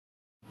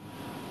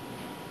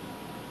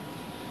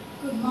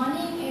Good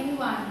morning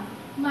everyone.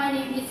 My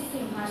name is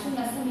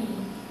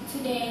sasiprapha.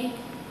 Today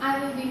I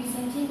will be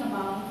presenting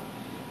about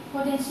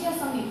Potential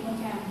Summit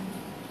Program.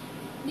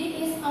 This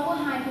is our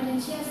High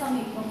Potential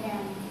Summit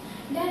Program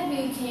that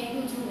will take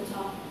you to the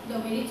top, the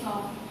very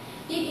top.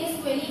 It is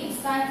very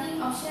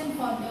exciting option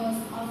for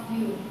those of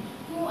you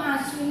who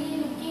are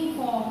truly looking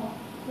for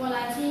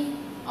variety,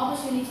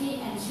 opportunity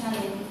and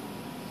challenge.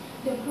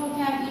 The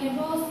program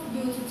enables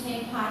you to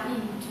take part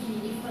in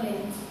 3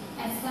 different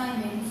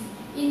assignments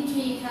in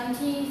 3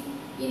 countries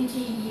in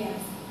 3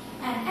 years,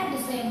 and at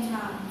the same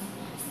time,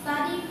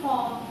 study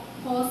for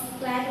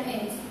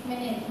postgraduate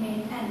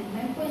management and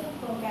language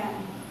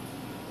program.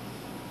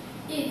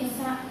 It's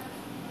a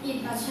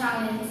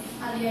challenge,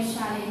 a real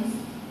challenge.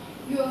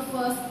 Your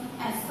first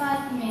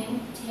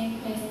assignment takes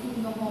place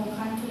in your home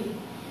country,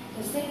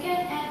 the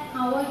second at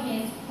our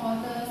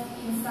headquarters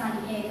in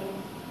San Diego,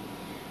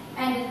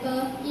 and the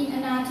third in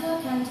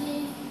another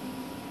country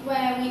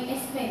where we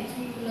expect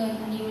you to learn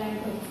a new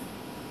language.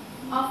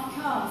 Of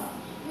course,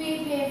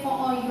 we pay for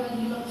all your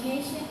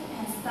relocation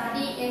and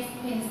study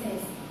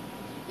expenses.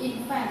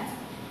 In fact,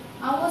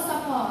 our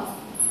support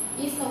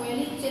is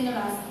very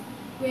generous,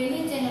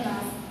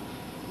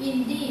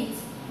 indeed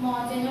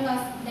more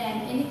generous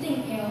than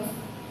anything else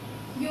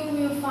you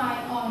will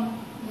find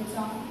on the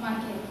job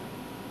market.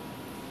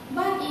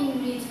 But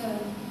in return,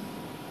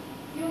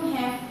 you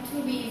have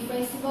to be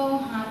flexible,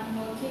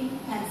 hardworking,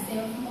 and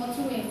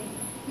self-motivated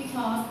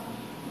because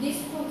this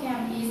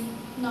program is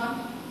not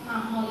a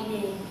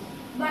holiday,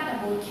 but a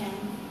boot camp.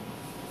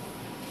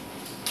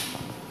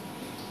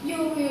 You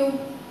will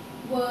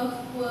work,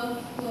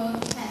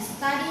 and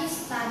study.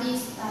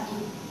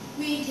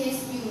 We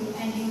test you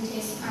and you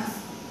test us.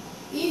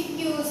 If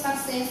you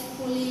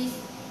successfully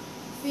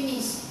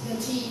finish the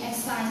 3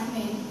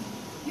 assignments,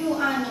 you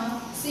are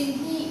not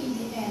simply in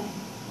the end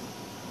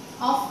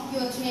of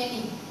your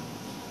training,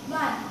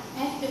 but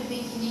at the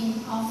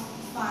beginning of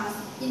fast,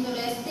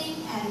 interesting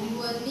and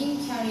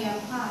rewarding career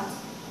path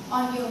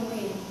on your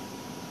way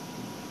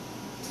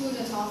to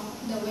the top,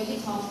 the very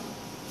top.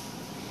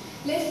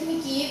 Let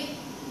me give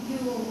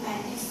you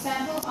an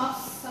example of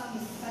some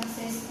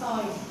success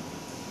story.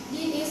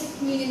 This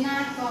is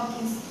Milena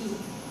Gorkinski.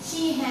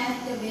 She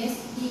has the best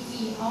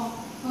degree of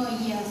her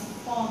years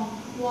from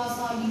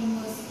Warsaw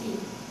University,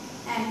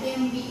 an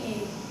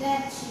MBA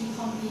that she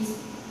completed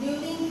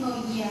during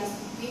her years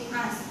with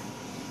us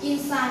in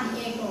San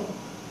Diego.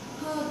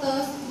 Her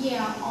 3rd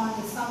year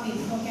on the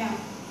summit program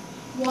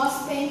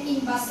was spent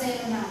in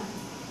Barcelona,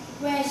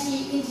 where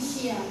she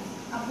initiated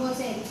a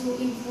project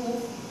to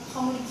improve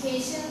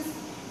communications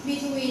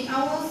between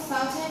our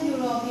Southern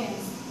European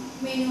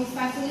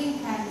manufacturing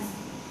plants.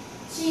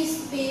 She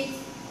speaks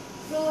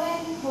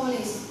fluent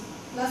Polish,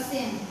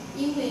 Russian,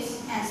 English,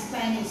 and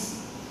Spanish.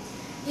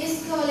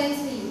 Is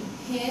currently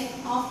head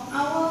of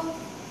our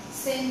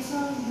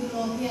Central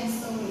European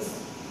Service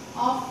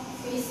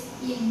office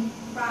in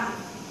Prague.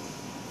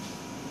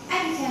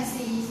 As you can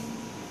see,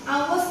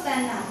 our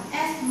standard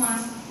is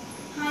much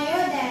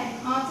higher than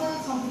other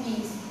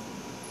companies.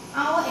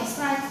 Our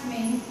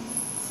excitement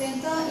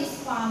center is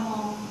far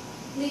more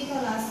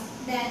rigorous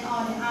than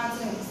all the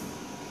others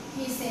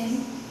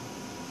present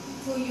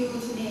to you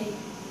today.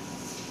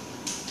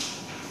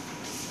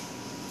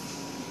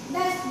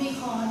 That's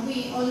because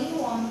we only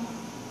want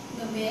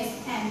the best,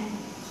 and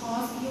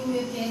cause you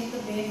will get the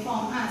best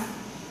from us.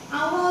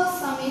 Our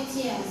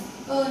summiteers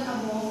earn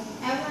above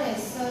average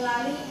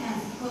salary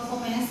and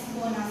performance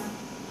bonus.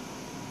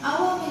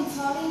 Our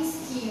mentoring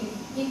scheme,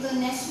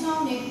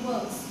 international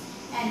networks,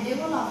 and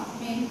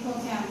development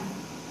programs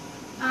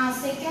are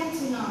second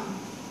to none.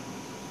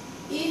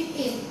 If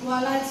it's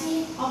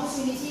variety,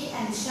 opportunity,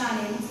 and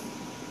challenge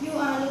you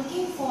are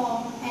looking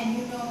for, and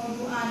you know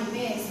you are the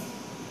best,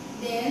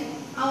 then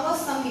our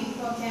summit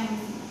program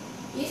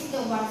is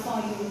the one for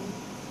you.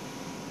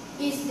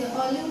 It's the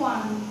only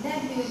one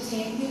that will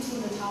take you to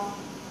the top,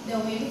 the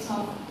very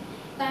top.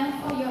 Thanks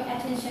for your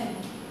attention.